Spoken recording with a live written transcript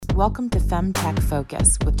Welcome to FemTech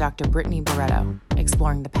Focus with Dr. Brittany Barretto,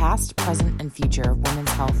 exploring the past, present, and future of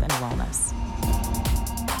women's health and wellness.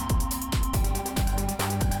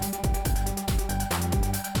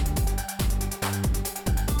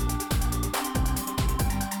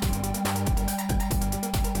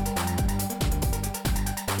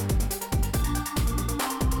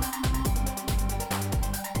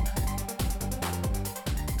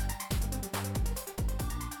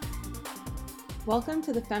 Welcome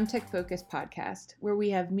to the FemTech Focus podcast, where we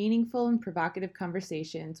have meaningful and provocative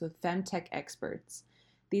conversations with FemTech experts.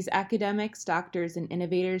 These academics, doctors, and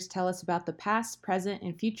innovators tell us about the past, present,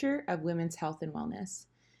 and future of women's health and wellness.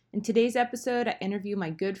 In today's episode, I interview my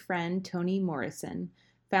good friend, Toni Morrison,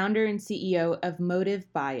 founder and CEO of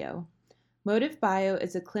Motive Bio. Motive Bio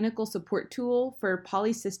is a clinical support tool for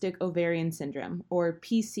polycystic ovarian syndrome, or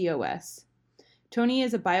PCOS. Toni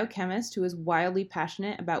is a biochemist who is wildly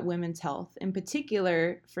passionate about women's health, in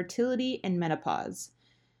particular, fertility and menopause.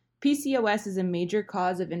 PCOS is a major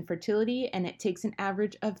cause of infertility, and it takes an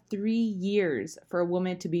average of 3 years for a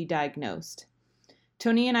woman to be diagnosed.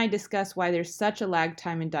 Toni and I discuss why there's such a lag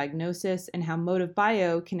time in diagnosis and how Motive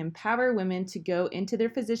Bio can empower women to go into their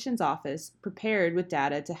physician's office prepared with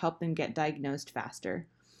data to help them get diagnosed faster.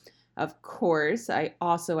 Of course, I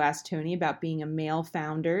also asked Toni about being a male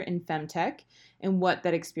founder in femtech and what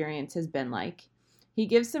that experience has been like. He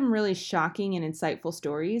gives some really shocking and insightful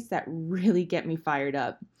stories that really get me fired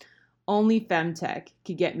up. Only femtech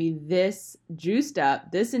could get me this juiced up,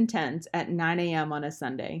 this intense at 9 a.m. on a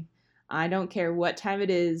Sunday. I don't care what time it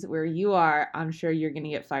is, where you are, I'm sure you're going to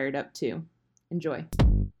get fired up too. Enjoy.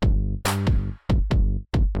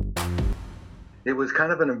 It was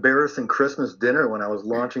kind of an embarrassing Christmas dinner when I was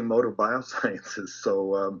launching Motive Biosciences.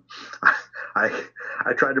 So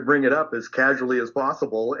I tried to bring it up as casually as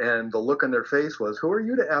possible, and the look on their face was, "Who are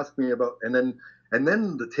you to ask me about?" And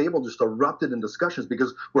then the table just erupted in discussions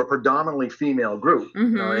because we're a predominantly female group,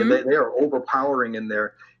 Mm-hmm. and they are overpowering in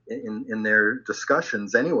their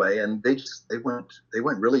discussions anyway. And they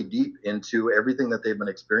went really deep into everything that they've been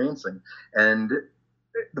experiencing. And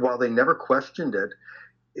while they never questioned it,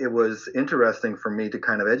 it was interesting for me to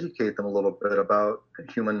kind of educate them a little bit about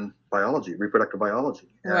human biology, reproductive biology.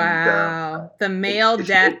 Wow. The male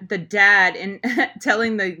dad, the dad, and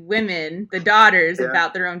telling the women, the daughters,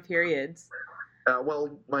 about their own periods.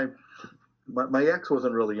 Well, my ex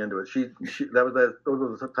wasn't really into it. Those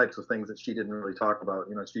were the types of things that she didn't really talk about.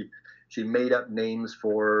 You know, she made up names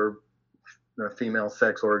for female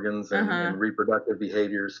sex organs and reproductive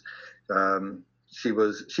behaviors.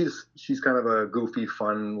 She's kind of a goofy,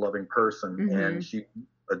 fun-loving person, and she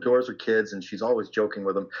adores her kids, and she's always joking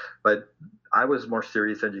with them. But I was more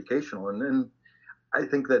serious educational, and then I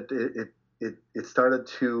think that it started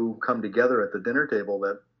to come together at the dinner table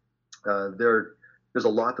that there's a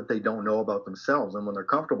lot that they don't know about themselves, and when they're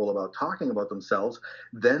comfortable about talking about themselves,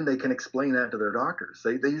 then they can explain that to their doctors.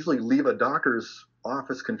 They usually leave a doctor's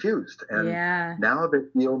office confused, and now they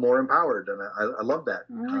feel more empowered, and I love that.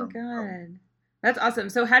 Oh my God. That's awesome.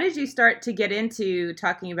 So how did you start to get into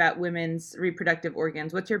talking about women's reproductive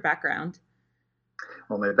organs? What's your background?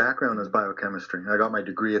 Well, my background is biochemistry. I got my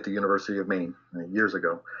degree at the University of Maine years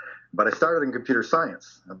ago, but I started in computer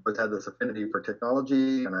science. I had this affinity for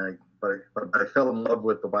technology, but I fell in love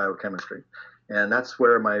with the biochemistry. And that's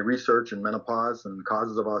where my research in menopause and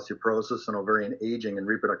causes of osteoporosis and ovarian aging and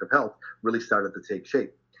reproductive health really started to take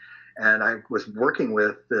shape. And I was working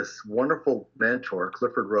with this wonderful mentor,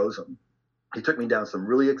 Clifford Rosen. He took me down some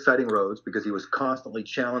really exciting roads because he was constantly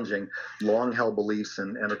challenging long-held beliefs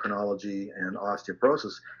in endocrinology and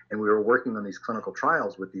osteoporosis. And we were working on these clinical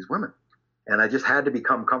trials with these women. And I just had to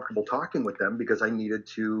become comfortable talking with them because I needed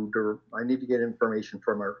to get information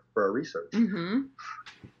for our research. Mm-hmm.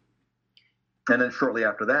 And then shortly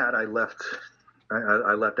after that, I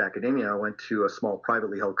left academia. I went to a small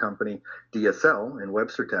privately held company, DSL, in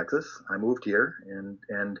Webster, Texas. I moved here,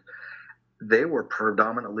 and they were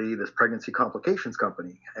predominantly this pregnancy complications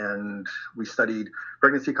company. And we studied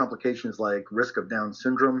pregnancy complications like risk of Down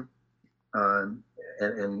syndrome and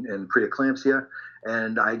preeclampsia.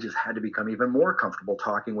 And I just had to become even more comfortable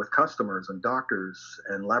talking with customers and doctors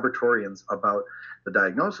and laboratorians about the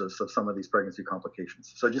diagnosis of some of these pregnancy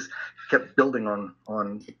complications. So I just kept building on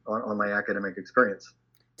my academic experience.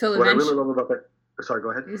 What I really love about that, sorry,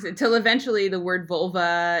 go ahead. Until eventually the word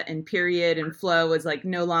vulva and period and flow was like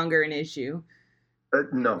no longer an issue.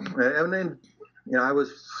 No. And then, I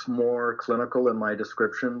was more clinical in my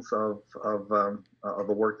descriptions of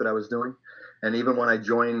the work that I was doing. And even when I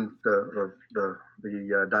joined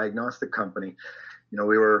the diagnostic company,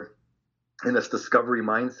 we were in this discovery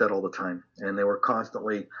mindset all the time, and they were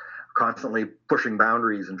constantly constantly pushing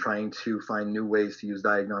boundaries and trying to find new ways to use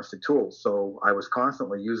diagnostic tools. So I was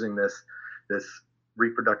constantly using this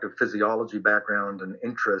reproductive physiology background and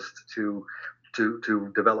interest to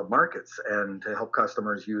develop markets and to help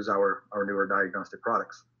customers use our newer diagnostic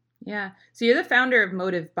products. Yeah. So you're the founder of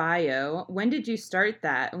Motive Bio. When did you start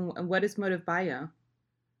that? And what is Motive Bio?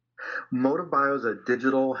 Motive Bio is a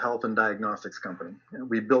digital health and diagnostics company.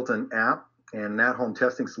 We built an app and at-home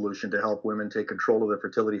testing solution to help women take control of their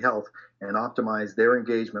fertility health and optimize their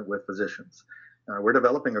engagement with physicians. We're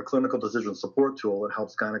developing a clinical decision support tool that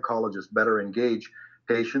helps gynecologists better engage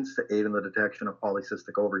patients to aid in the detection of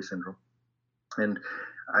polycystic ovary syndrome. And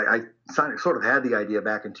I sort of had the idea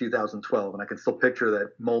back in 2012, and I can still picture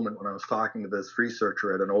that moment when I was talking to this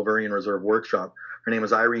researcher at an ovarian reserve workshop. Her name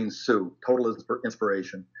was Irene Sue, total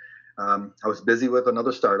inspiration. I was busy with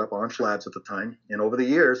another startup, Launch Labs at the time, and over the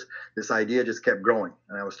years, this idea just kept growing,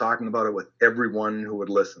 and I was talking about it with everyone who would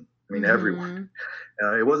listen. I mean, everyone.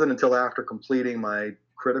 It wasn't until after completing my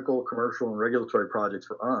critical commercial and regulatory projects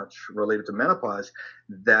for Launch related to menopause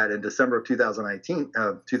that in December of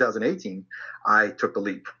 2018, I took the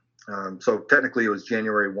leap. So technically, it was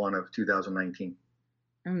January 1 of 2019.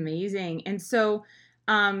 Amazing. And so,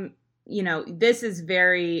 this is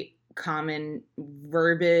very common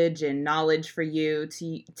verbiage and knowledge for you.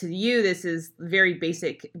 To you, this is very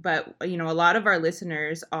basic, but a lot of our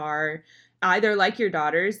listeners are either like your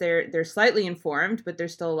daughters, they're slightly informed, but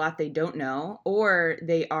there's still a lot they don't know, or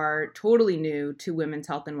they are totally new to women's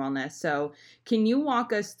health and wellness. So can you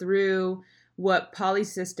walk us through what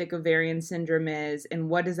polycystic ovarian syndrome is and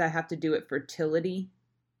what does that have to do with fertility?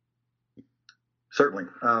 Certainly.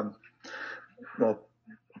 Well,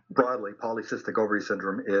 broadly, polycystic ovary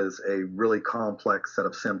syndrome is a really complex set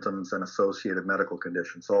of symptoms and associated medical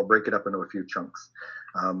conditions. So I'll break it up into a few chunks.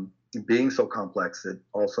 Being so complex, it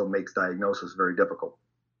also makes diagnosis very difficult.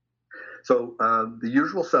 So the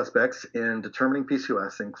usual suspects in determining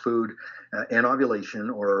PCOS include anovulation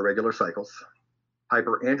or irregular cycles,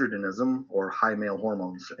 hyperandrogenism or high male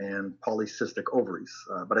hormones, and polycystic ovaries.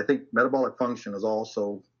 But I think metabolic function is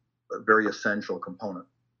also a very essential component.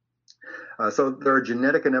 So there are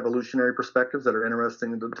genetic and evolutionary perspectives that are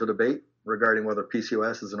interesting to debate regarding whether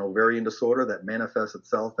PCOS is an ovarian disorder that manifests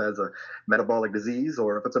itself as a metabolic disease,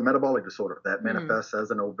 or if it's a metabolic disorder that manifests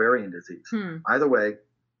as an ovarian disease. Either way,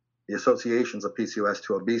 the associations of PCOS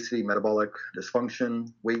to obesity, metabolic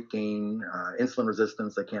dysfunction, weight gain, insulin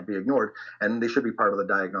resistance, they can't be ignored, and they should be part of the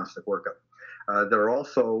diagnostic workup. There are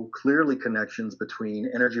also clearly connections between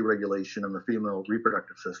energy regulation and the female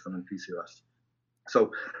reproductive system in PCOS.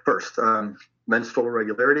 So first, menstrual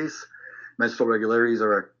irregularities. Menstrual irregularities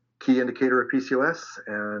are a key indicator of PCOS,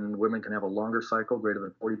 and women can have a longer cycle, greater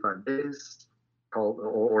than 45 days,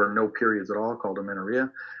 or no periods at all, called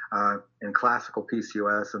amenorrhea. And classical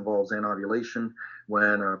PCOS involves anovulation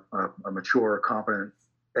when a mature, competent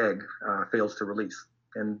egg fails to release.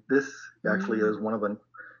 And this actually is one of the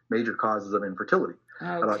major causes of infertility.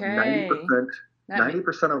 About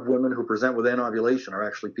 90% of women who present with anovulation are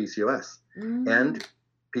actually PCOS. And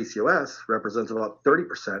PCOS represents about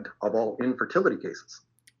 30% of all infertility cases.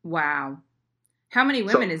 Wow. How many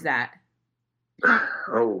women is that?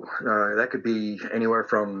 That could be anywhere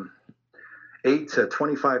from 8 to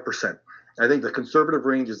 25%. I think the conservative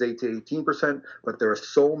range is 8 to 18%, but there are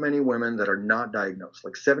so many women that are not diagnosed.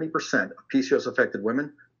 Like 70% of PCOS affected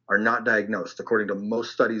women are not diagnosed, according to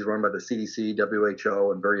most studies run by the CDC,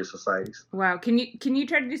 WHO, and various societies. Wow. Can you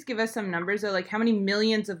try to just give us some numbers? Like how many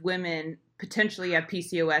millions of women potentially have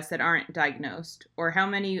PCOS that aren't diagnosed, or how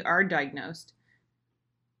many are diagnosed?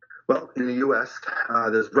 Well, in the U.S.,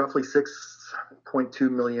 there's roughly 6.2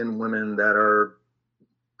 million women that are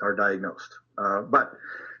diagnosed. But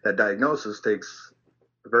that diagnosis takes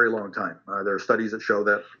a very long time. There are studies that show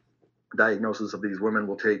that diagnosis of these women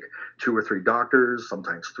will take 2 or 3 doctors,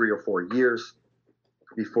 sometimes 3 or 4 years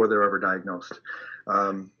before they're ever diagnosed.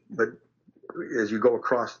 But as you go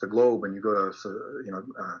across the globe and you go to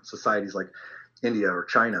societies like India or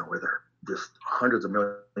China, where there are just hundreds of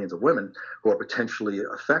millions of women who are potentially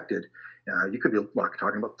affected, you could be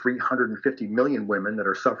talking about 350 million women that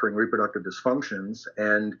are suffering reproductive dysfunctions,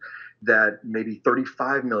 and that maybe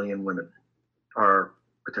 35 million women are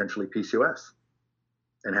potentially PCOS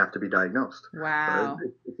and have to be diagnosed. Wow.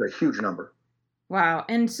 It's a huge number. Wow.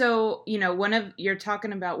 And so, you're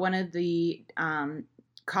talking about one of the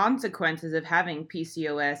consequences of having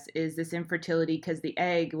PCOS is this infertility because the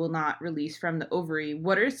egg will not release from the ovary.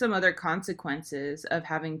 What are some other consequences of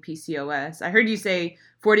having PCOS? I heard you say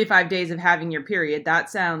 45 days of having your period. That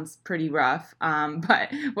sounds pretty rough.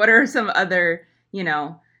 But what are some other,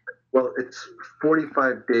 Well, it's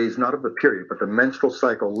 45 days, not of the period, but the menstrual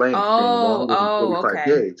cycle length being Oh, longer than oh, 45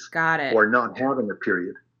 okay. days Got it. or not having a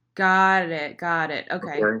period. Got it. Got it.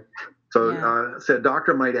 Okay. Okay. So, Yeah. so a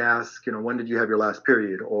doctor might ask, when did you have your last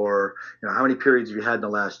period, or how many periods have you had in the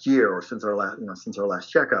last year, or since our last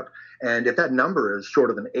checkup. And if that number is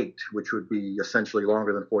shorter than 8, which would be essentially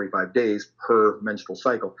longer than 45 days per menstrual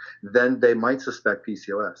cycle, then they might suspect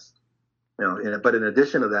PCOS. But in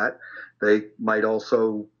addition to that, they might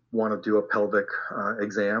also want to do a pelvic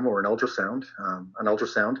exam or an ultrasound.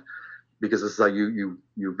 Because this is how you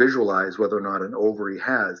visualize whether or not an ovary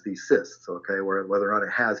has these cysts, okay, or whether or not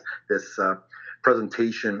it has this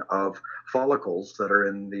presentation of follicles that are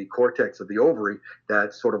in the cortex of the ovary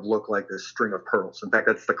that sort of look like this string of pearls. In fact,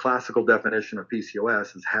 that's the classical definition of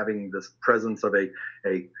PCOS, is having this presence of a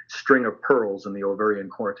string of pearls in the ovarian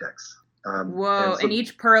cortex. Whoa, and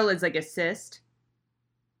each pearl is like a cyst?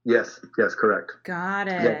 Yes, correct. Got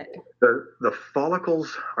it. The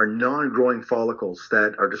follicles are non-growing follicles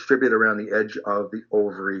that are distributed around the edge of the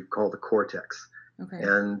ovary called the cortex. Okay.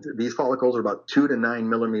 And these follicles are about 2 to 9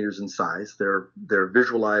 millimeters in size. They're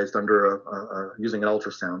visualized under using an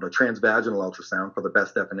ultrasound, a transvaginal ultrasound for the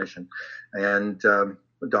best definition. And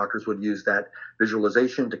doctors would use that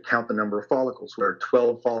visualization to count the number of follicles, where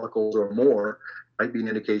 12 follicles or more might be an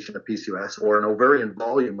indication of PCOS, or an ovarian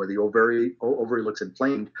volume where the ovary looks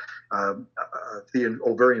inflamed. The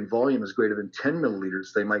ovarian volume is greater than 10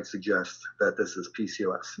 milliliters. They might suggest that this is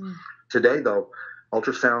PCOS. Today, though,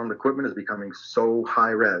 ultrasound equipment is becoming so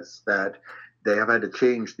high res that they have had to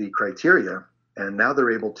change the criteria, and now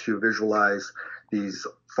they're able to visualize these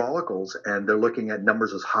follicles, and they're looking at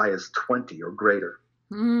numbers as high as 20 or greater.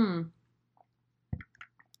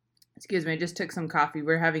 Excuse me, I just took some coffee.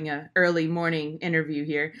 We're having an early morning interview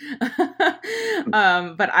here.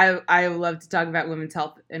 But I love to talk about women's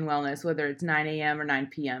health and wellness, whether it's 9 a.m. or 9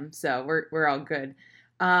 p.m. So we're all good.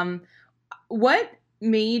 What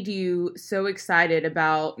made you so excited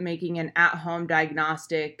about making an at-home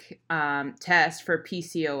diagnostic test for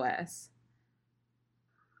PCOS?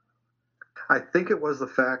 I think it was the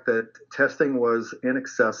fact that testing was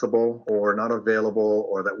inaccessible or not available,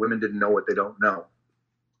 or that women didn't know what they don't know.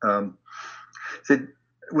 See,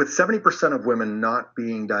 with 70% of women not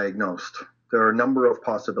being diagnosed, there are a number of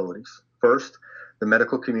possibilities. First, the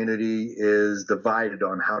medical community is divided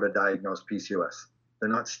on how to diagnose PCOS. They're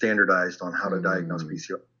not standardized on how to diagnose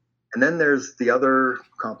PCOS. And then there's the other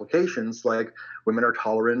complications, like women are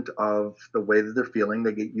tolerant of the way that they're feeling.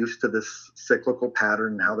 They get used to this cyclical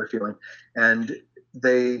pattern and how they're feeling, and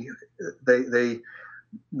they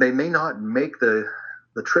may not make the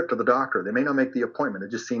trip to the doctor. They may not make the appointment.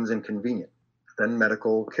 It just seems inconvenient. Then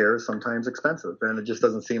medical care is sometimes expensive, and it just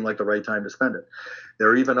doesn't seem like the right time to spend it. There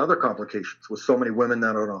are even other complications with so many women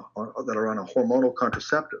that are on a hormonal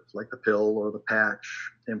contraceptive, like the pill or the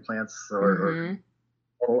patch implants or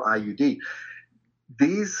IUD.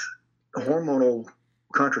 These hormonal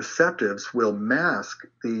contraceptives will mask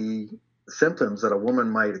the symptoms that a woman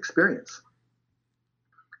might experience.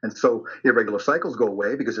 And so irregular cycles go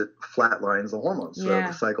away because it flatlines the hormones. So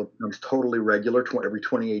the cycle becomes totally regular every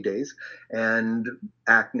 28 days, and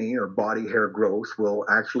acne or body hair growth will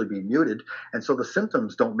actually be muted. And so the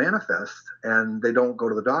symptoms don't manifest, and they don't go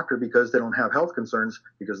to the doctor because they don't have health concerns,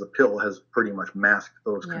 because the pill has pretty much masked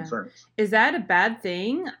those concerns. Is that a bad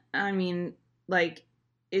thing? I mean, like,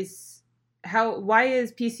 why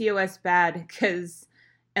is PCOS bad? Because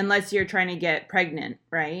unless you're trying to get pregnant,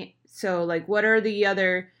 right? So, like, what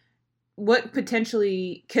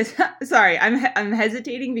potentially, because, sorry, I'm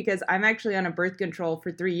hesitating because I'm actually on a birth control for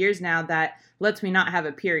 3 years now that lets me not have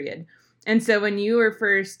a period. And so when you were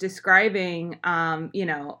first describing,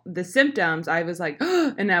 the symptoms, I was like,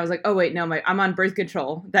 and I was like, oh, wait, no, I'm on birth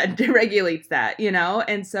control that regulates that,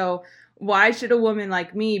 And so why should a woman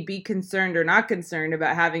like me be concerned or not concerned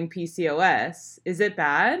about having PCOS? Is it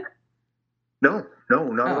bad? No,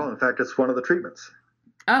 not at all. In fact, it's one of the treatments.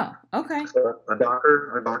 Oh, okay. So a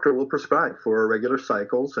doctor will prescribe for irregular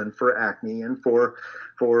cycles and for acne and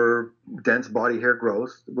for dense body hair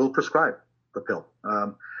growth. Will prescribe the pill.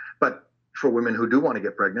 But for women who do want to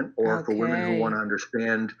get pregnant, or for women who want to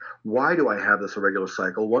understand, why do I have this irregular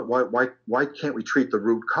cycle? Why can't we treat the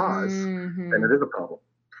root cause? And it is a problem.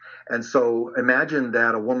 And so imagine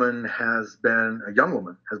that a young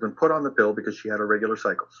woman has been put on the pill because she had irregular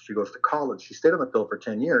cycles. She goes to college. She stayed on the pill for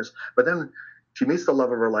 10 years, but then she meets the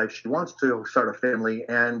love of her life. She wants to start a family,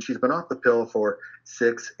 and she's been off the pill for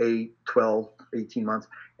 6, 8, 12, 18 months,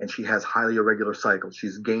 and she has highly irregular cycles.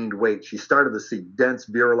 She's gained weight. She started to see dense,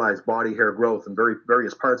 virilized body hair growth in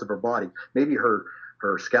various parts of her body. Maybe her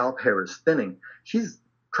scalp hair is thinning. She's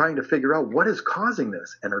trying to figure out what is causing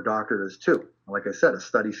this, and her doctor is too. Like I said, a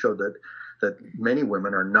study showed that many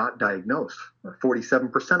women are not diagnosed.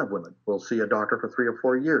 47% of women will see a doctor for 3 or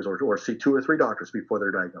 4 years, or see 2 or 3 doctors before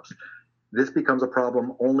they're diagnosed. This becomes a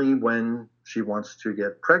problem only when she wants to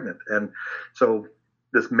get pregnant. And so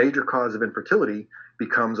this major cause of infertility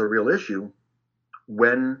becomes a real issue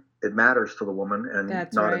when it matters to the woman, and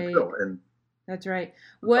That's not right. until. And that's right.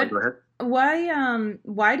 go ahead.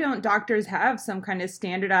 Why don't doctors have some kind of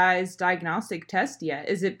standardized diagnostic test yet?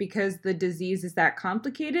 Is it because the disease is that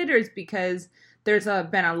complicated, or is it because there's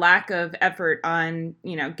been a lack of effort on,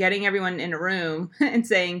 getting everyone in a room and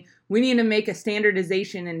saying we need to make a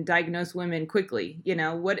standardization and diagnose women quickly?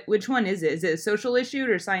 Which one is it? Is it a social issue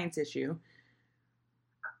or a science issue?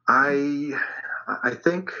 I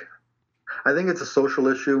think it's a social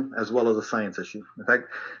issue as well as a science issue. In fact,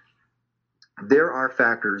 there are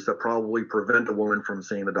factors that probably prevent a woman from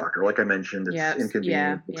seeing the doctor. Like I mentioned, it's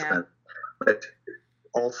inconvenient, expensive. But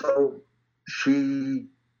also, she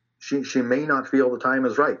may not feel the time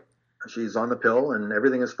is right. She's on the pill and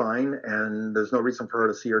everything is fine, and there's no reason for her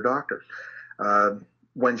to see her doctor.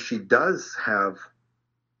 When she does have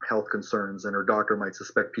health concerns and her doctor might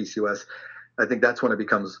suspect PCOS, I think that's when it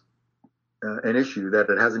becomes an issue that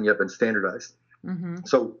it hasn't yet been standardized. Mm-hmm.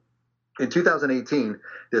 So in 2018,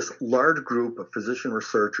 this large group of physician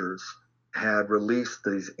researchers had released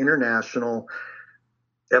these international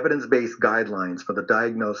evidence-based guidelines for the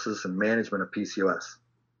diagnosis and management of PCOS.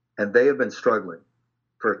 And they have been struggling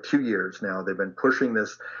for 2 years now. They've been pushing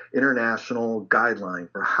this international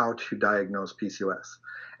guideline for how to diagnose PCOS.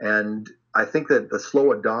 And I think that the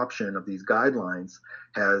slow adoption of these guidelines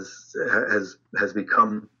has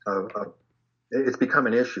become it's become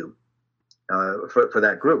an issue for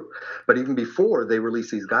that group. But even before they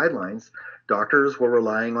released these guidelines, doctors were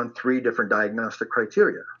relying on 3 different diagnostic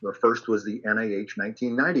criteria. The first was the NIH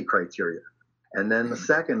 1990 criteria. And then the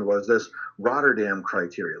second was this Rotterdam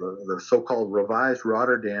criteria, the so-called revised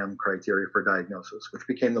Rotterdam criteria for diagnosis, which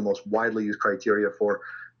became the most widely used criteria for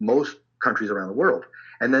most countries around the world.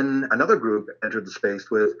 And then another group entered the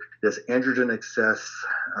space with this androgen excess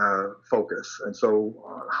focus. And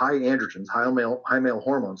so high androgens, high male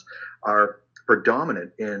hormones are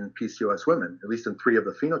predominant in PCOS women, at least in 3 of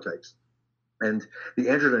the phenotypes. And the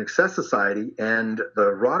Androgen Excess Society and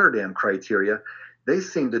the Rotterdam criteria, they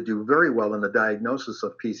seem to do very well in the diagnosis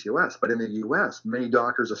of PCOS. But in the US, many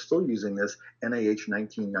doctors are still using this NIH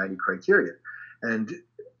 1990 criteria. And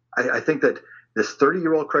I think that this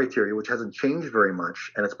 30-year-old criteria, which hasn't changed very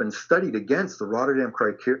much, and it's been studied against the Rotterdam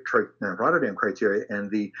criteria and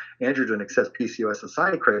the Androgen Excess PCOS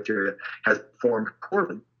Society criteria, has performed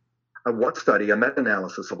poorly. What study, a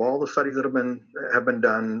meta-analysis of all the studies that have been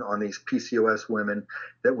done on these PCOS women,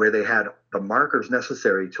 where they had the markers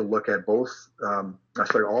necessary to look at all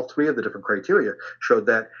 3 of the different criteria, showed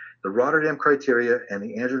that the Rotterdam criteria and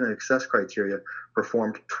the androgen excess criteria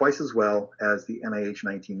performed twice as well as the NIH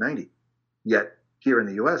 1990. Yet here in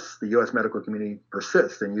the U.S., the U.S. medical community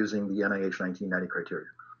persists in using the NIH 1990 criteria.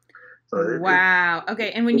 So wow.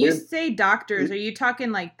 Okay. And when you say doctors, are you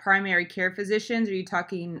talking like primary care physicians, or are you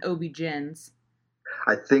talking OB-GYNs?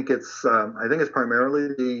 I think it's primarily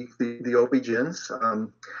the OB-GYNs.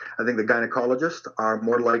 I think the gynecologists are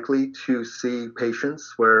more likely to see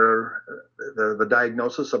patients where the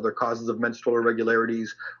diagnosis of their causes of menstrual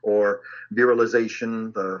irregularities or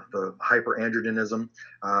virilization, the hyperandrogenism,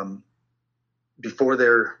 before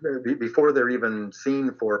they're even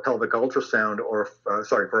seen for a pelvic ultrasound or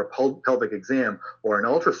for a pelvic exam or an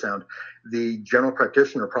ultrasound, the general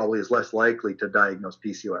practitioner probably is less likely to diagnose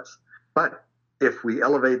PCOS. But if we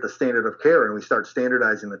elevate the standard of care and we start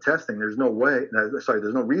standardizing the testing, there's no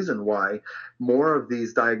reason why more of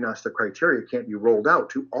these diagnostic criteria can't be rolled out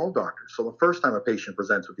to all doctors. So the first time a patient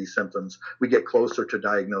presents with these symptoms, we get closer to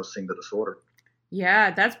diagnosing the disorder.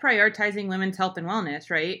 Yeah, that's prioritizing women's health and wellness,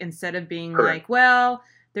 right? Instead of being Correct. like, well,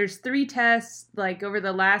 there's 3 tests like over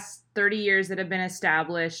the last 30 years that have been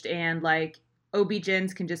established, and like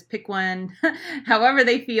OB-GYNs can just pick one however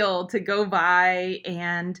they feel to go by.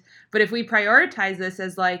 But if we prioritize this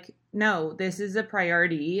as like, no, this is a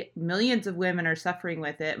priority. Millions of women are suffering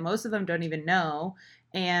with it. Most of them don't even know.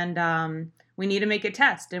 And we need to make a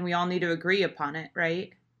test, and we all need to agree upon it,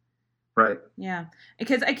 right? Right. Yeah.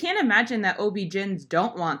 Because I can't imagine that OB-GYNs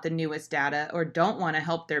don't want the newest data or don't want to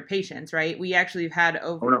help their patients, right? We actually have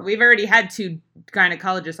we've already had 2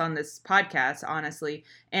 gynecologists on this podcast, honestly,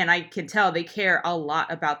 and I can tell they care a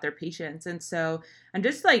lot about their patients. And so I'm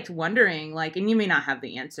just like wondering, like, and you may not have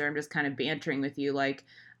the answer, I'm just kind of bantering with you, like,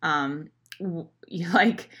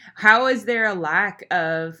 like, how is there a lack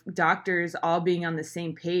of doctors all being on the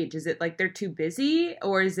same page? Is it like they're too busy,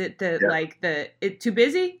 or is it Yeah. too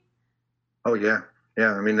busy? Oh yeah.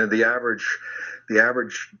 Yeah. I mean, the average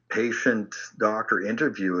patient doctor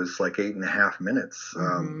interview is like 8.5 minutes.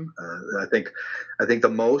 Mm-hmm. I think the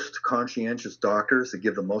most conscientious doctors that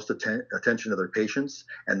give the most attention to their patients,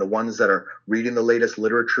 and the ones that are reading the latest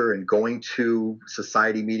literature and going to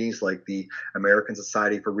society meetings like the American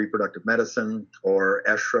Society for Reproductive Medicine or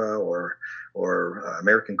ESHRA or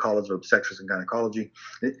American College of Obstetrics and Gynecology.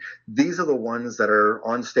 These are the ones that are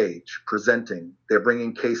on stage presenting. They're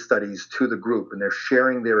bringing case studies to the group and they're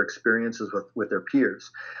sharing their experiences with their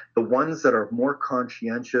peers. The ones that are more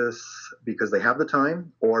conscientious because they have the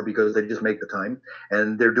time or because they just make the time,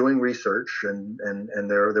 and they're doing research and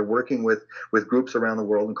they're working with groups around the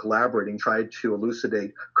world and collaborating, trying to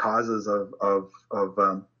elucidate causes of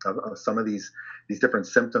some of these different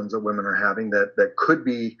symptoms that women are having that could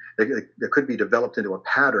be developed into a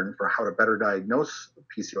pattern for how to better diagnose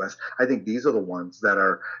PCOS. I think these are the ones that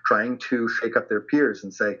are trying to shake up their peers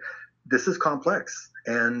and say, this is complex.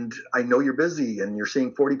 And I know you're busy and you're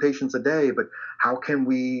seeing 40 patients a day, but how can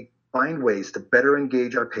we find ways to better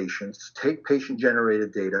engage our patients, take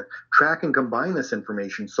patient-generated data, track and combine this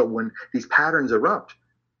information so when these patterns erupt,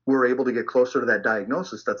 we're able to get closer to that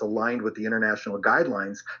diagnosis that's aligned with the international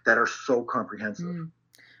guidelines that are so comprehensive.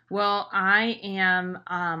 Well, I am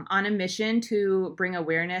on a mission to bring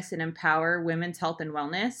awareness and empower women's health and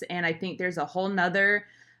wellness. And I think there's a whole nother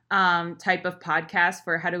type of podcast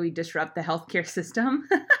for how do we disrupt the healthcare system,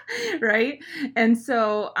 right? And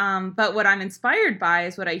so, but what I'm inspired by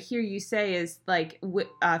is what I hear you say is like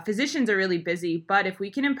physicians are really busy, but if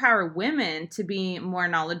we can empower women to be more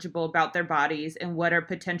knowledgeable about their bodies and what are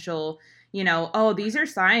potential, oh, these are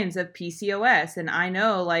signs of PCOS. And I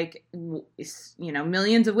know like,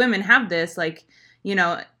 millions of women have this, like,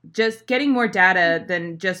 just getting more data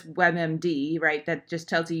than just WebMD, right? That just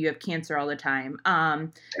tells you have cancer all the time.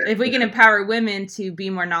 If we can empower women to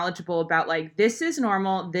be more knowledgeable about like, this is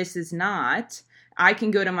normal, this is not, I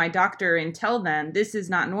can go to my doctor and tell them this is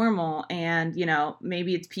not normal. And,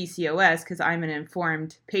 maybe it's PCOS because I'm an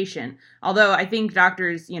informed patient. Although I think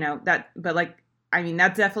doctors,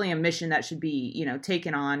 that's definitely a mission that should be,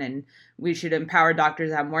 taken on, and we should empower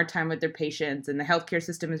doctors to have more time with their patients, and the healthcare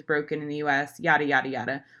system is broken in the US, yada, yada,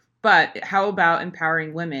 yada. But how about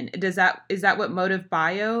empowering women? Is that what Motive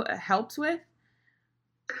Bio helps with?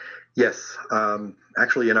 Yes.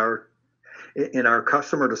 Actually, in our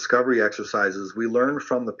customer discovery exercises, we learn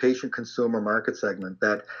from the patient consumer market segment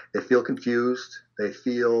that they feel confused, they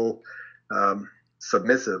feel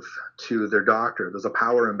submissive to their doctor. There's a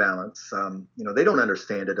power imbalance. They don't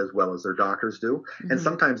understand it as well as their doctors do. Mm-hmm. And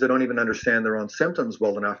sometimes they don't even understand their own symptoms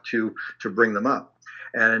well enough to bring them up.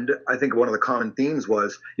 And I think one of the common themes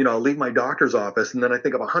was, I'll leave my doctor's office and then I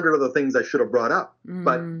think of 100 other things I should have brought up. Mm.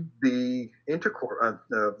 But the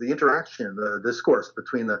interaction, the discourse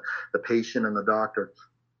between the patient and the doctor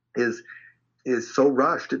is so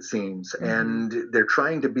rushed, it seems. Mm-hmm. And they're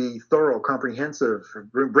trying to be thorough, comprehensive,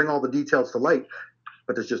 bring all the details to light,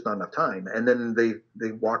 but there's just not enough time. And then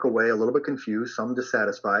they walk away a little bit confused, some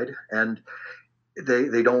dissatisfied, and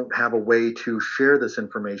they don't have a way to share this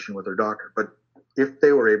information with their doctor. But if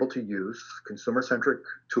they were able to use consumer-centric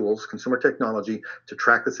tools, consumer technology to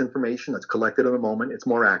track this information that's collected in the moment, it's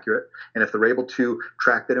more accurate. And if they're able to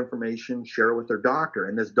track that information, share it with their doctor,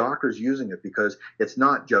 and this doctor's using it because it's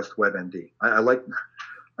not just WebMD. I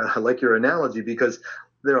like your analogy because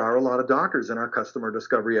there are a lot of doctors in our customer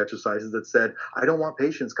discovery exercises that said, I don't want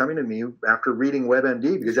patients coming to me after reading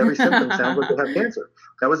WebMD because every symptom sounds like they have cancer.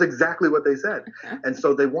 That was exactly what they said. And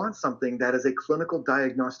so they want something that is a clinical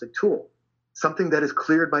diagnostic tool, something that is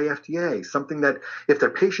cleared by FDA, something that if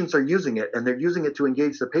their patients are using it and they're using it to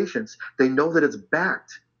engage the patients, they know that it's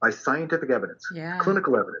backed by scientific evidence,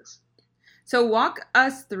 clinical evidence. So walk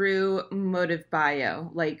us through Motive Bio.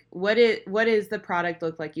 Like, what is the product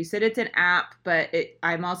look like? You said it's an app, but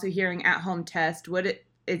I'm also hearing at-home test.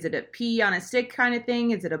 Is it a pee on a stick kind of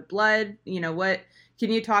thing? Is it a blood? What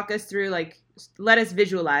can you talk us through? Like, let us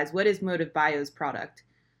visualize. What is Motive Bio's product?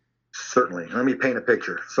 Certainly. Let me paint a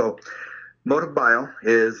picture. So Motive Bio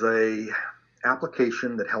is a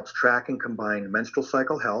application that helps track and combine menstrual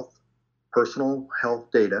cycle health, personal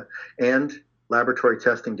health data, and laboratory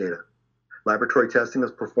testing data. Laboratory testing is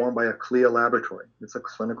performed by a CLIA laboratory. It's a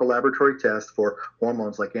clinical laboratory test for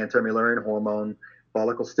hormones like anti-Mullerian hormone,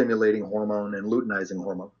 follicle-stimulating hormone, and luteinizing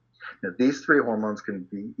hormone. Now, these three hormones can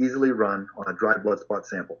be easily run on a dry blood spot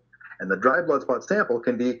sample. And the dry blood spot sample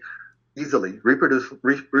can be easily,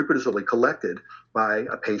 reproducibly collected by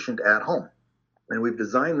a patient at home. And we've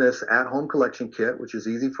designed this at-home collection kit, which is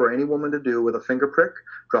easy for any woman to do with a finger prick,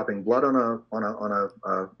 dropping blood on a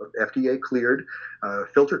FDA-cleared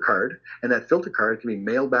filter card, and that filter card can be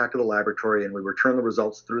mailed back to the laboratory, and we return the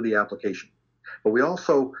results through the application. But we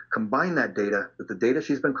also combine that data with the data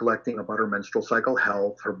she's been collecting about her menstrual cycle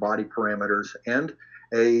health, her body parameters, and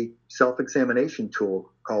a self-examination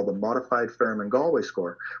tool called the Modified Ferriman-Galway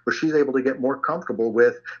Score, where she's able to get more comfortable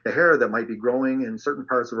with the hair that might be growing in certain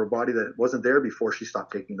parts of her body that wasn't there before she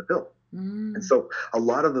stopped taking the pill. And so a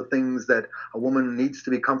lot of the things that a woman needs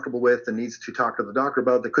to be comfortable with and needs to talk to the doctor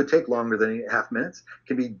about that could take longer than 8.5 minutes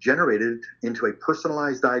can be generated into a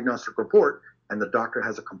personalized diagnostic report, and the doctor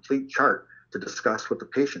has a complete chart to discuss with the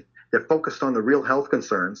patient. They're focused on the real health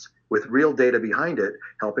concerns with real data behind it,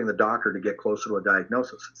 helping the doctor to get closer to a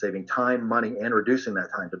diagnosis, saving time, money, and reducing that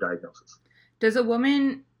time to diagnosis. Does a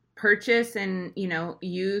woman purchase and,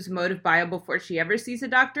 use Motive Bio before she ever sees a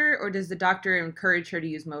doctor, or does the doctor encourage her to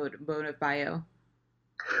use Motive Bio?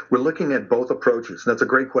 We're looking at both approaches. That's a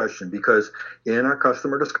great question, because in our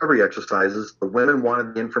customer discovery exercises, the women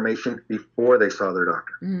wanted the information before they saw their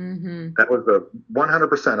doctor. Mm-hmm. That was the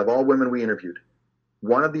 100% of all women we interviewed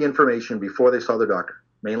wanted the information before they saw their doctor,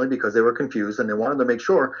 mainly because they were confused and they wanted to make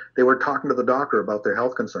sure they were talking to the doctor about their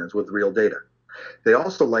health concerns with real data. They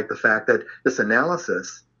also liked the fact that this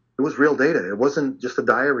analysis, it was real data. It wasn't just a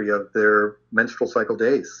diary of their menstrual cycle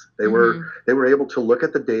days. They were able to look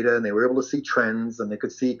at the data, and they were able to see trends, and they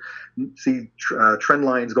could see trend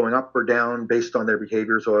lines going up or down based on their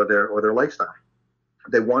behaviors or their lifestyle.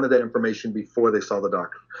 They wanted that information before they saw the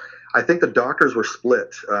doctor. I think the doctors were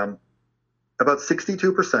split. About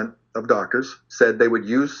 62% of doctors said they would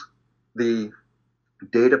use the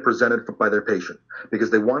data presented by their patient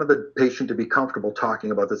because they wanted the patient to be comfortable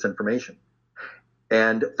talking about this information.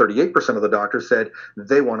 And 38% of the doctors said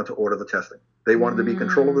they wanted to order the testing. They wanted to be in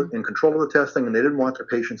control of the testing, and they didn't want their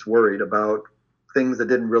patients worried about things that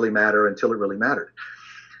didn't really matter until it really mattered.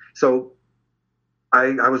 So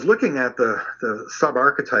I was looking at the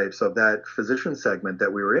sub-archetypes of that physician segment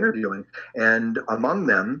that we were interviewing, and among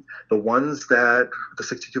them, the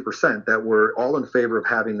 62% that were all in favor of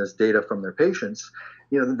having this data from their patients,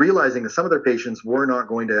 realizing that some of their patients were not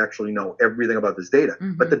going to actually know everything about this data,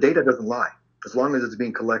 but the data doesn't lie. As long as it's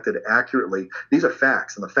being collected accurately, these are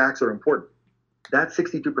facts, and the facts are important. That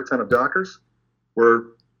 62% of doctors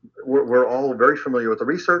were all very familiar with the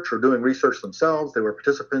research or doing research themselves. They were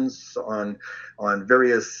participants on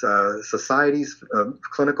various societies,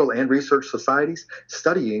 clinical and research societies,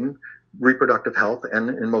 studying reproductive health and,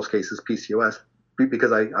 in most cases, PCOS,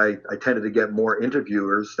 because I tended to get more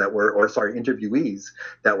interviewees that were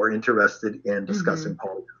interested in discussing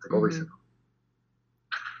polycystic ovary syndrome.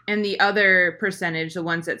 And the other percentage, the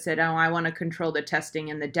ones that said, I want to control the testing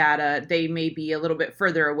and the data, they may be a little bit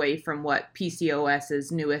further away from what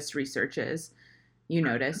PCOS's newest research is, you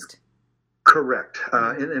noticed? Correct.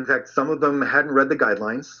 In fact, some of them hadn't read the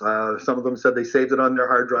guidelines. Some of them said they saved it on their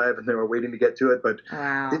hard drive and they were waiting to get to it. But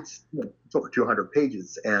it's over 200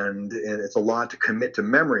 pages, and it's a lot to commit to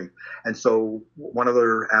memory. And so one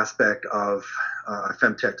other aspect of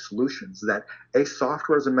Femtech solutions is that a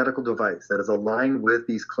software is a medical device that is aligned with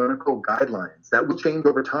these clinical guidelines that will change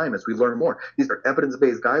over time as we learn more. These are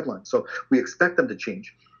evidence-based guidelines, so we expect them to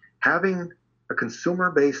change. Having a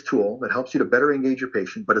consumer-based tool that helps you to better engage your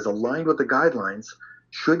patient, but is aligned with the guidelines,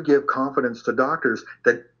 should give confidence to doctors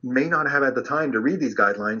that may not have had the time to read these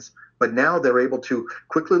guidelines, but now they're able to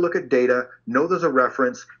quickly look at data, know there's a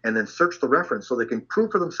reference, and then search the reference so they can prove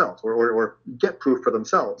for themselves or get proof for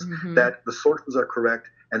themselves that the sources are correct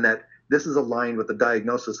and that this is aligned with the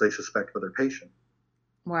diagnosis they suspect for their patient.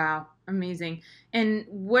 Wow, amazing. And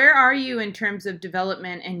where are you in terms of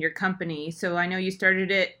development and your company? So I know you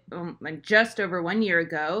started it just over 1 year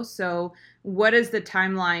ago. So what is the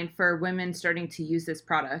timeline for women starting to use this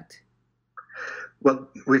product? Well,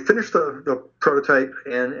 we finished the prototype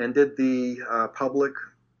and did the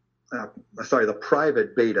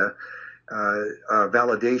private beta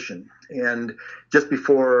validation. And just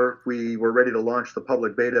before we were ready to launch the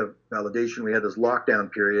public beta validation, we had this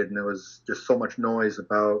lockdown period, and there was just so much noise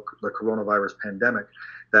about the coronavirus pandemic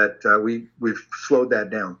that we've slowed that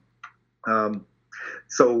down.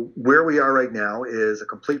 So where we are right now is a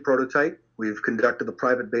complete prototype. We've conducted the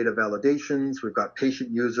private beta validations. We've got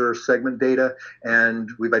patient user segment data,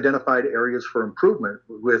 and we've identified areas for improvement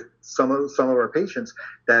with some of our patients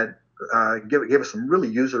that gave us some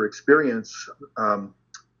really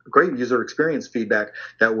great user experience feedback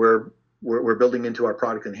that we're we're building into our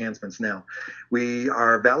product enhancements now. We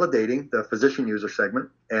are validating the physician user segment,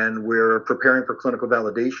 and we're preparing for clinical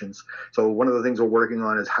validations. So one of the things we're working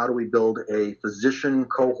on is how do we build a physician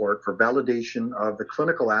cohort for validation of the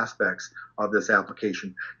clinical aspects of this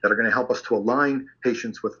application that are going to help us to align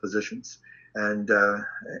patients with physicians. And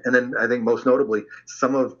then I think most notably,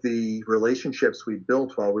 some of the relationships we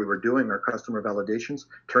built while we were doing our customer validations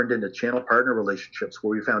turned into channel partner relationships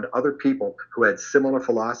where we found other people who had similar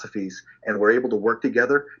philosophies and were able to work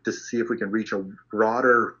together to see if we can reach a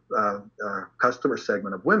broader customer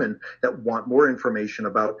segment of women that want more information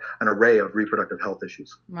about an array of reproductive health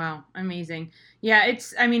issues. Wow, amazing. Yeah,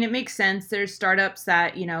 it makes sense. There's startups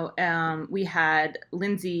that, we had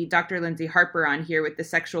Dr. Lindsay Harper on here with the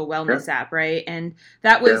sexual wellness app, right? And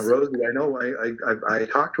that was... Yeah, Rosie, I know. I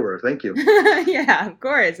talked to her. Thank you. Yeah, of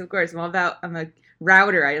course. I'm a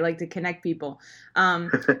router. I like to connect people.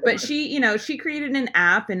 But she created an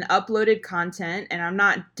app and uploaded content, and I'm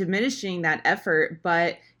not diminishing that effort,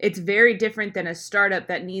 but it's very different than a startup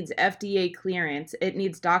that needs FDA clearance. It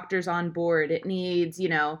needs doctors on board. It needs,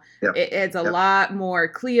 it's a lot more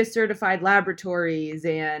CLIA certified laboratories,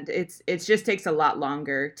 and it just takes a lot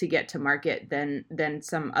longer to get to market than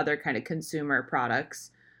some other kind of consumer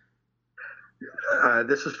products.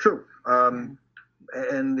 This is true.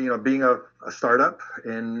 And being a startup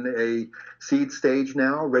in a seed stage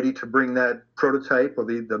now, ready to bring that prototype or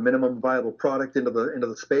the minimum viable product into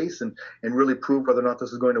the space and really prove whether or not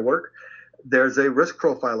this is going to work, there's a risk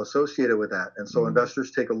profile associated with that, and so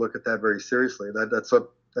investors take a look at that very seriously. That's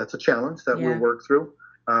a challenge that we'll work through.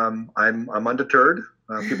 I'm undeterred.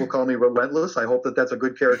 People call me relentless. I hope that's a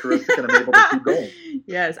good characteristic, and I'm able to keep going.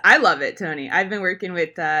 Yes, I love it, Tony. I've been working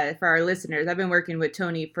with for our listeners. I've been working with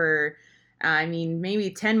Tony for maybe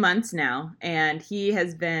 10 months now, and he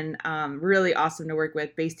has been really awesome to work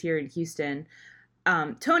with, based here in Houston.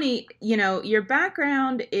 Tony, your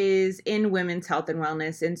background is in women's health and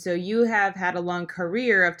wellness, and so you have had a long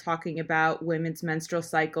career of talking about women's menstrual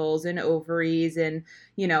cycles and ovaries and,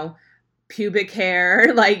 pubic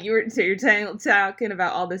hair, like you're talking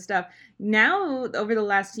about all this stuff. Now, over the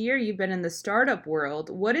last year, you've been in the startup world.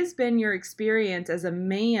 What has been your experience as a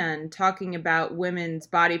man talking about women's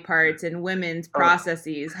body parts and women's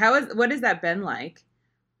processes? What has that been like?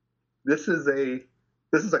 This is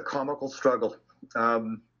a comical struggle.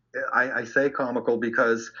 I say comical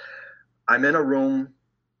because I'm in a room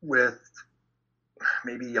with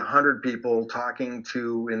maybe 100 people talking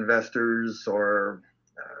to investors or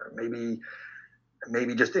maybe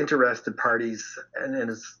just interested parties, and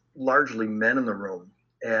it's largely men in the room.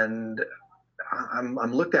 And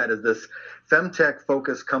I'm looked at as this femtech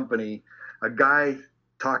focused company, a guy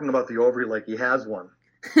talking about the ovary like he has one.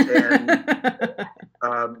 And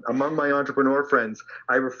among my entrepreneur friends,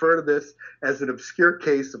 I refer to this as an obscure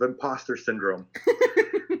case of imposter syndrome.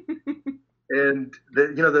 And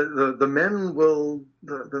the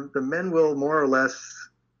men will more or less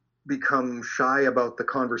become shy about the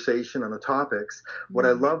conversation on the topics. What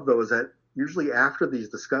I love, though, is that usually after these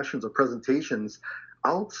discussions or presentations,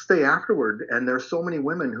 I'll stay afterward, and there are so many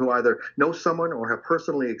women who either know someone or have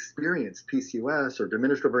personally experienced PCOS or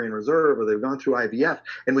diminished ovarian reserve, or they've gone through IVF,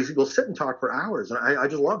 and we'll sit and talk for hours. And I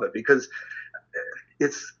just love it because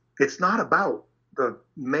it's not about the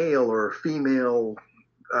male or female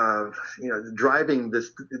driving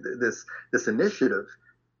this initiative.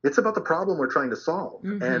 It's about the problem we're trying to solve.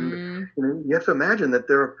 And you have to imagine that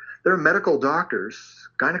there are medical doctors,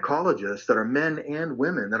 gynecologists that are men and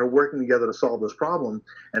women that are working together to solve this problem.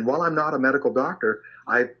 And while I'm not a medical doctor,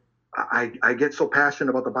 I get so passionate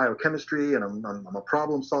about the biochemistry, and I'm a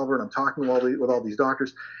problem solver, and I'm talking with all these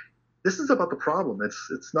doctors. This is about the problem.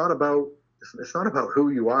 It's not about who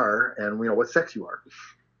you are and what sex you are.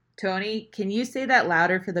 Tony, can you say that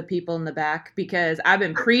louder for the people in the back? Because I've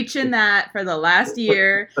been preaching that for the last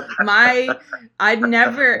year. I'd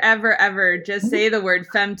never, ever, ever just say the word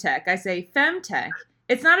femtech. I say femtech.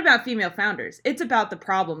 It's not about female founders. It's about the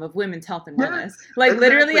problem of women's health and wellness. Yes, like exactly.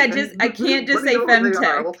 Literally, I can't just say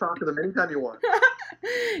femtech. We'll talk to them anytime you want.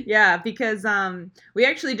 Yeah, because we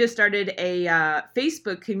actually just started a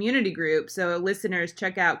Facebook community group. So listeners, go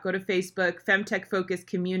to Facebook, Femtech Focus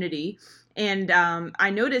Community. And I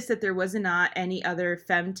noticed that there was not any other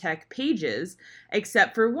femtech pages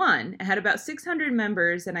except for one. It had about 600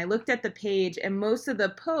 members, and I looked at the page, and most of the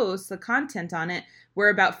posts, the content on it, were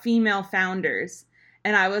about female founders.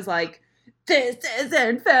 And I was like, this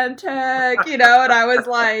isn't femtech, you know, and I was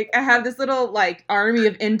like, I have this little like army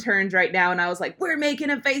of interns right now, and I was like, we're making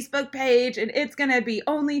a Facebook page and it's gonna be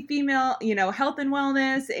only female, you know, health and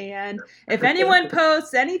wellness, and if anyone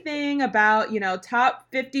posts anything about, you know, top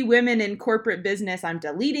 50 women in corporate business, I'm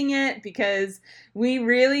deleting it, because we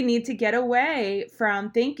really need to get away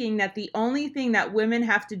from thinking that the only thing that women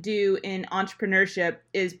have to do in entrepreneurship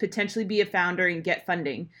is potentially be a founder and get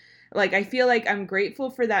funding. Like, I feel like I'm grateful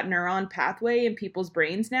for that neuron pathway in people's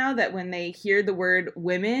brains now, that when they hear the word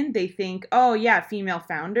women, they think, oh yeah, female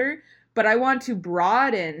founder. But I want to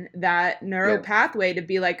broaden that neuro Yeah. pathway to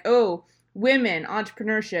be like, oh, women,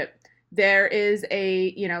 entrepreneurship. There is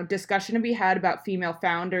a, you know, discussion to be had about female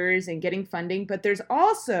founders and getting funding, but there's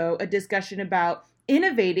also a discussion about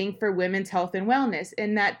innovating for women's health and wellness.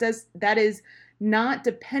 And that is not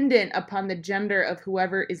dependent upon the gender of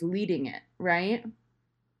whoever is leading it, right?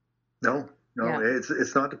 No, no, Yeah.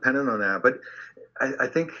 it's not dependent on that. But I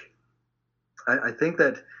think I think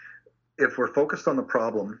that if we're focused on the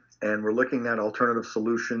problem and we're looking at alternative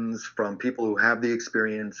solutions from people who have the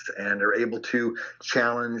experience and are able to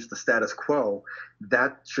challenge the status quo,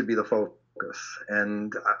 that should be the focus.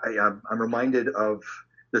 And I'm reminded of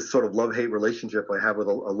this sort of love-hate relationship I have with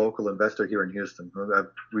a local investor here in Houston.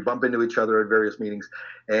 We bump into each other at various meetings,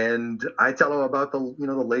 and I tell him about the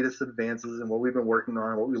latest advances and what we've been working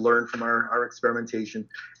on, what we learned from our experimentation.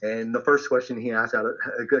 And the first question he asks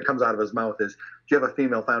comes out of his mouth is, "Do you have a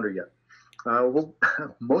female founder yet?" Well,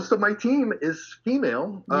 most of my team is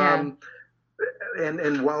female. Yeah.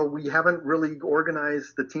 And while we haven't really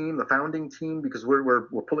organized the team, the founding team, because we're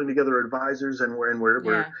pulling together advisors and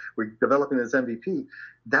we're developing this MVP,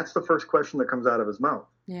 that's the first question that comes out of his mouth.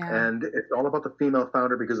 Yeah. And it's all about the female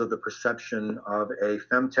founder because of the perception of a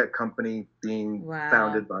femtech company being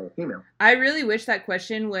founded by a female. I really wish that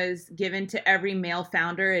question was given to every male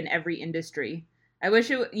founder in every industry. I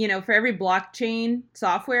wish it, you know, for every blockchain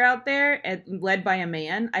software out there and led by a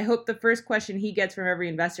man, I hope the first question he gets from every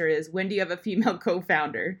investor is, when do you have a female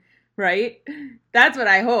co-founder? Right? That's what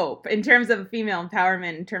I hope. In terms of female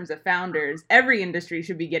empowerment, in terms of founders, every industry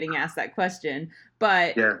should be getting asked that question.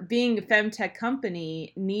 But being a femtech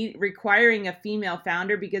company requiring a female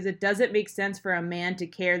founder, because it doesn't make sense for a man to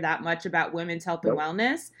care that much about women's health and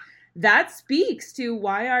wellness. That speaks to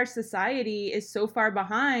why our society is so far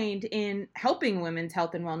behind in helping women's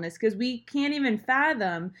health and wellness, because we can't even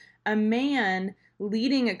fathom a man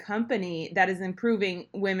leading a company that is improving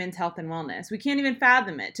women's health and wellness. We can't even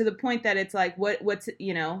fathom it, to the point that it's like,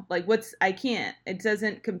 I can't, it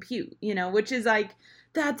doesn't compute, you know, which is like,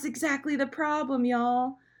 that's exactly the problem,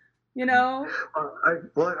 y'all, you know?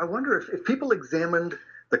 I wonder if people examined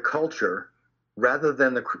the culture rather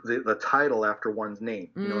than the title after one's name.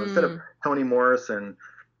 You know, instead of Tony Morrison,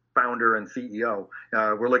 founder and CEO,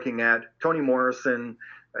 we're looking at Tony Morrison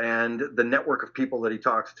and the network of people that he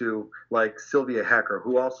talks to, like Sylvia Hecker,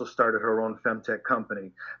 who also started her own femtech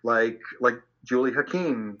company, like Julie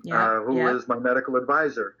Hakim, who is my medical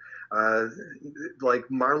advisor, like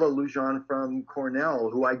Marla Lujan from Cornell,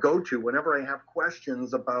 who I go to whenever I have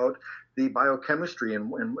questions about the biochemistry,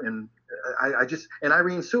 and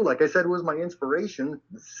Irene Sue, like I said, was my inspiration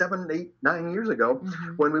 7, 8, 9 years ago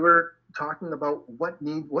when we were talking about what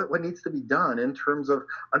needs to be done in terms of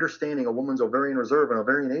understanding a woman's ovarian reserve and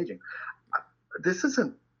ovarian aging. It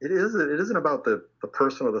isn't about the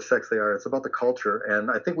person or the sex they are. It's about the culture.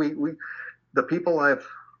 And I think the people I've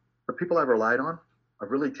relied on are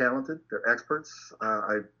really talented. They're experts.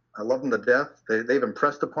 I love them to death. They've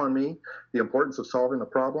impressed upon me the importance of solving the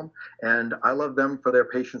problem, and I love them for their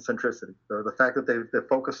patient centricity. The fact that they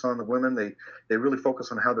focus on the women, they really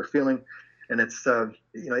focus on how they're feeling, and it's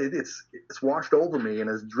washed over me and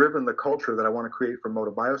has driven the culture that I want to create for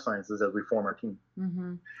Motive Biosciences as we form our team.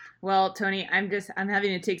 Mm-hmm. Well, Tony, I'm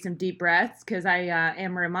having to take some deep breaths, because I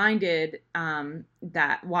am reminded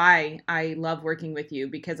that why I love working with you,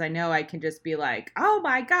 because I know I can just be like, oh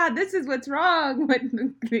my God, this is what's wrong with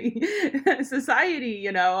the society.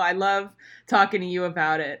 You know, I love talking to you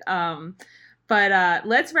about it. But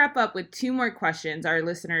let's wrap up with 2 more questions our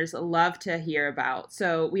listeners love to hear about.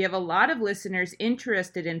 So we have a lot of listeners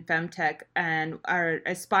interested in femtech and are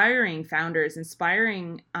aspiring founders,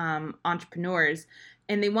 inspiring entrepreneurs,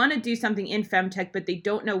 and they want to do something in femtech, but they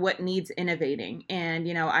don't know what needs innovating. And,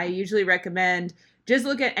 you know, I usually recommend just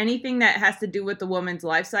look at anything that has to do with the woman's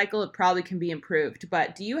life cycle. It probably can be improved.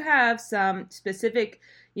 But do you have some specific,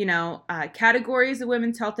 categories of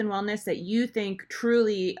women's health and wellness that you think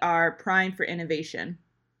truly are primed for innovation?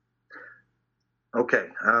 Okay.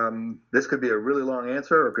 This could be a really long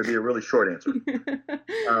answer, or it could be a really short answer.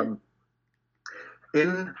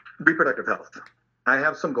 In reproductive health, I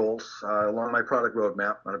have some goals along my product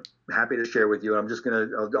roadmap. I'm happy to share with you.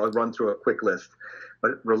 I'll run through a quick list.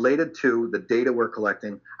 But related to the data we're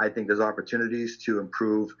collecting, I think there's opportunities to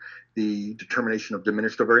improve the determination of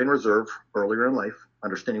diminished ovarian reserve earlier in life,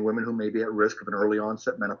 understanding women who may be at risk of an early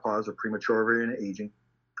onset menopause or premature ovarian aging.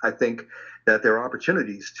 I think that there are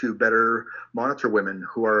opportunities to better monitor women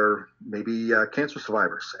who are maybe cancer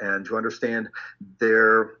survivors and to understand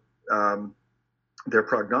their um,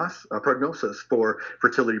 prognosis for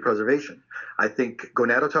fertility preservation. I think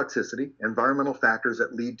gonadotoxicity, environmental factors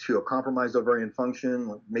that lead to a compromised ovarian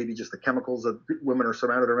function, maybe just the chemicals that women are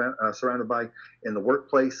surrounded by in the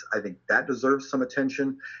workplace, I think that deserves some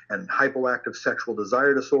attention. And hypoactive sexual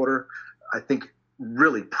desire disorder, I think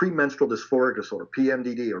really premenstrual dysphoric disorder,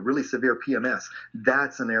 PMDD, or really severe PMS,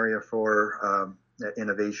 that's an area for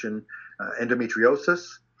innovation.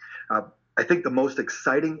 Endometriosis. I think the most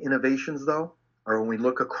exciting innovations, though, or when we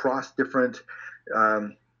look across different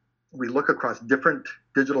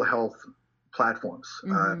digital health platforms.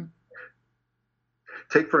 Mm-hmm.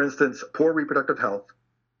 Take, for instance, poor reproductive health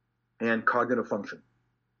and cognitive function.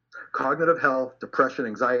 Cognitive health, depression,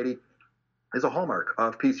 anxiety is a hallmark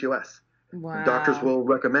of PCOS. Wow. Doctors will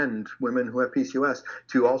recommend women who have PCOS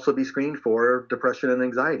to also be screened for depression and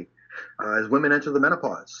anxiety. As women enter the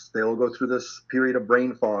menopause, they'll go through this period of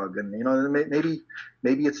brain fog, and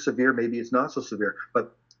maybe it's severe, maybe it's not so severe.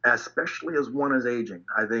 But especially as one is aging,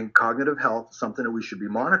 I think cognitive health is something that we should be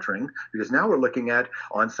monitoring, because now we're looking at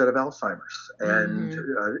onset of Alzheimer's and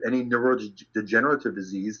any neurodegenerative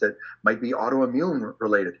disease that might be autoimmune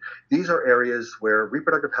related. These are areas where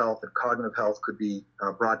reproductive health and cognitive health could be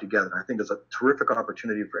brought together. I think there's a terrific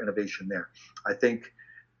opportunity for innovation there. I think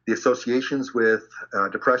the associations with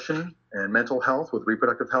depression and mental health with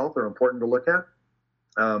reproductive health are important to look at.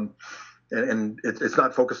 And it's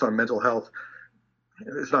not focused on mental health.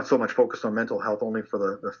 It's not so much focused on mental health only for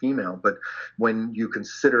the female, but when you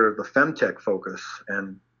consider the femtech focus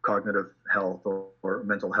and cognitive health or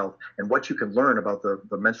mental health and what you can learn about the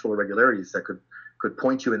menstrual irregularities that could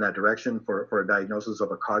point you in that direction for a diagnosis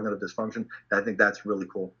of a cognitive dysfunction, I think that's really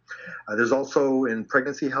cool. There's also in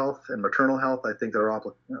pregnancy health and maternal health, I think there are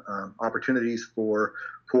opportunities for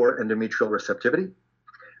poor endometrial receptivity,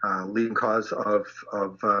 leading cause of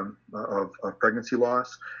pregnancy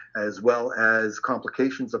loss, as well as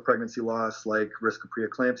complications of pregnancy loss like risk of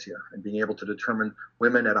preeclampsia, and being able to determine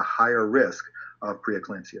women at a higher risk of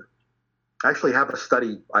preeclampsia. I actually have a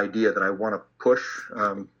study idea that I want to push.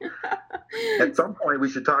 At some point, we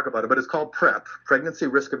should talk about it, but it's called PrEP, Pregnancy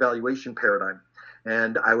Risk Evaluation Paradigm.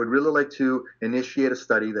 And I would really like to initiate a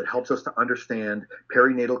study that helps us to understand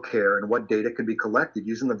perinatal care and what data can be collected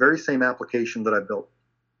using the very same application that I built.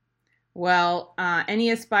 Well,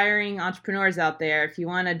 any aspiring entrepreneurs out there, if you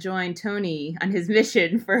want to join Tony on his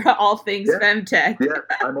mission for all things femtech. Yeah,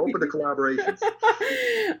 I'm open to collaborations.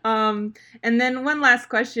 And then one last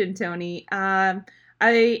question, Tony. I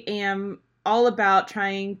am all about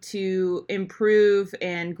trying to improve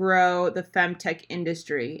and grow the femtech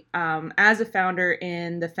industry. As a founder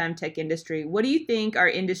in the femtech industry, what do you think our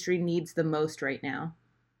industry needs the most right now?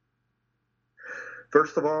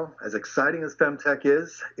 First of all, as exciting as femtech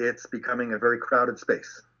is, it's becoming a very crowded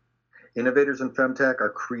space. Innovators in femtech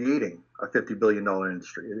are creating a $50 billion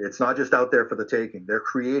industry. It's not just out there for the taking. They're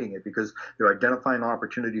creating it because they're identifying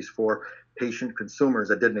opportunities for patient consumers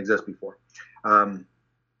that didn't exist before.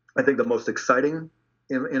 I think the most exciting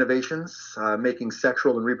innovations, making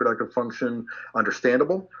sexual and reproductive function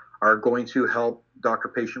understandable, are going to help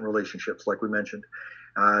doctor-patient relationships, like we mentioned.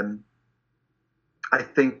 I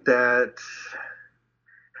think that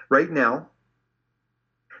right now,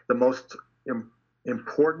 the most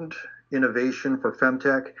important innovation for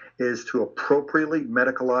femtech is to appropriately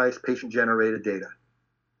medicalize patient-generated data,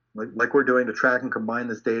 like we're doing, to track and combine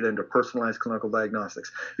this data into personalized clinical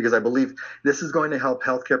diagnostics. Because I believe this is going to help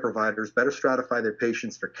healthcare providers better stratify their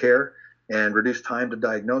patients for care and reduce time to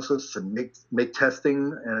diagnosis and make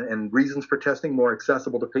testing and reasons for testing more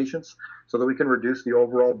accessible to patients, so that we can reduce the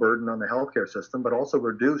overall burden on the healthcare system, but also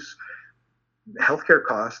reduce healthcare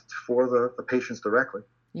costs for the patients directly.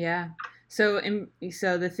 Yeah. So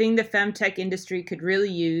the thing the femtech industry could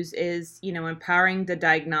really use is, empowering the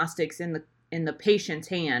diagnostics in the patient's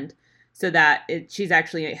hand, so that she's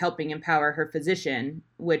actually helping empower her physician,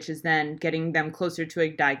 which is then getting them closer to a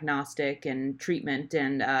diagnostic and treatment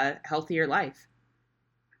and healthier life.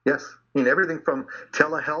 Yes. Everything from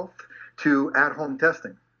telehealth to at-home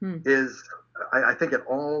testing is, I think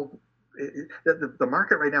the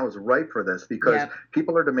market right now is ripe for this, because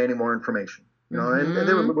people are demanding more information.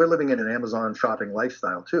 And we're living in an Amazon shopping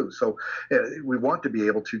lifestyle too. So we want to be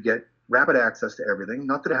able to get rapid access to everything.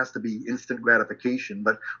 Not that it has to be instant gratification,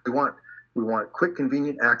 but we want quick,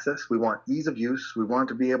 convenient access. We want ease of use. We want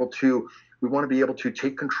to be able to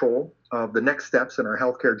take control of the next steps in our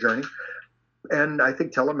healthcare journey. And I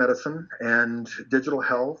think telemedicine and digital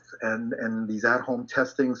health and these at-home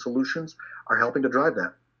testing solutions are helping to drive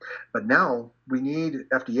that. But now we need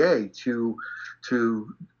FDA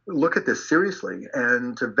to look at this seriously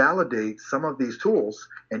and to validate some of these tools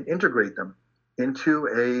and integrate them into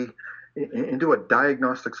a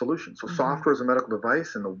diagnostic solution. So software as a medical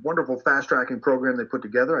device, and the wonderful fast tracking program they put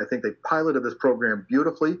together. I think they piloted this program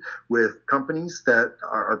beautifully with companies that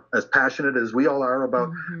are as passionate as we all are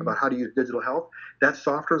about how to use digital health. That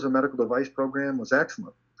software as a medical device program was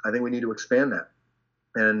excellent. I think we need to expand that.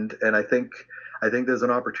 And I think there's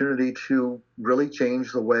an opportunity to really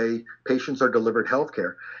change the way patients are delivered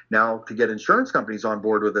healthcare. Now, to get insurance companies on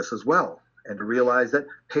board with this as well, and to realize that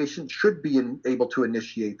patients should be able to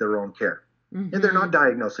initiate their own care. And they're not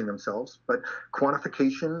diagnosing themselves, but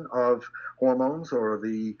quantification of hormones or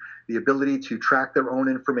the ability to track their own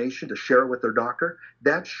information, to share it with their doctor,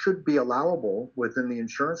 that should be allowable within the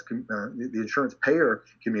insurance payer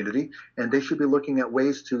community. And they should be looking at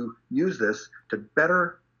ways to use this to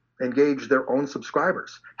better engage their own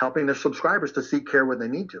subscribers, helping their subscribers to seek care when they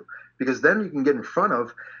need to. Because then you can get in front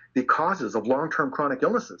of the causes of long-term chronic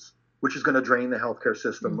illnesses, which is going to drain the healthcare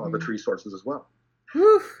system of its resources as well.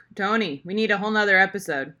 Whew, Tony, we need a whole nother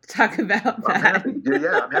episode to talk about that.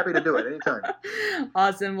 I'm happy to do it anytime.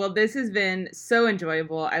 Awesome. Well, this has been so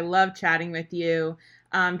enjoyable. I love chatting with you.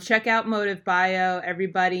 Check out Motive Bio,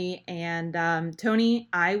 everybody. And Tony,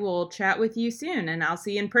 I will chat with you soon, and I'll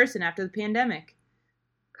see you in person after the pandemic.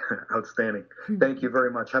 Outstanding. Thank you very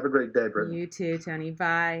much. Have a great day, Brittany. You too, Tony.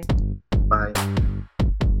 Bye. Bye.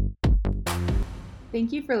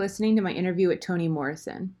 Thank you for listening to my interview with Tony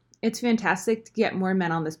Morrison. It's fantastic to get more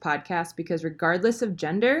men on this podcast because regardless of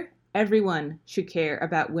gender, everyone should care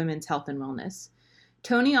about women's health and wellness.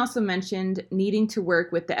 Tony also mentioned needing to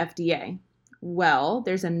work with the FDA. Well,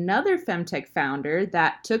 there's another femtech founder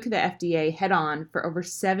that took the FDA head on for over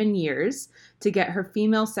 7 years to get her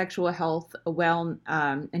female sexual health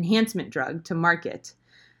enhancement drug to market.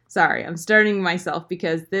 Sorry, I'm starting myself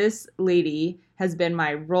because this lady has been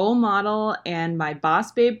my role model and my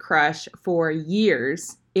boss babe crush for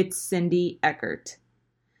years. It's Cindy Eckert.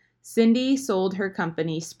 Cindy sold her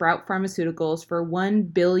company, Sprout Pharmaceuticals, for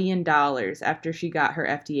 $1 billion after she got her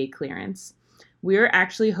FDA clearance. We're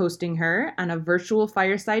actually hosting her on a virtual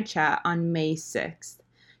fireside chat on May 6th.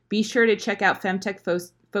 Be sure to check out Femtech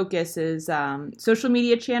Focus's social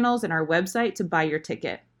media channels and our website to buy your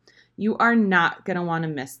ticket. You are not going to want to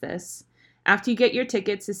miss this. After you get your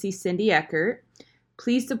tickets to see Cindy Eckert,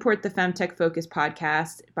 please support the Femtech Focus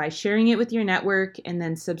podcast by sharing it with your network and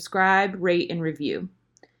then subscribe, rate, and review.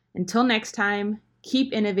 Until next time,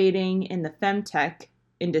 keep innovating in the femtech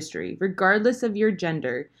industry, regardless of your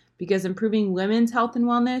gender, because improving women's health and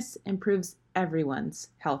wellness improves everyone's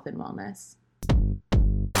health and wellness.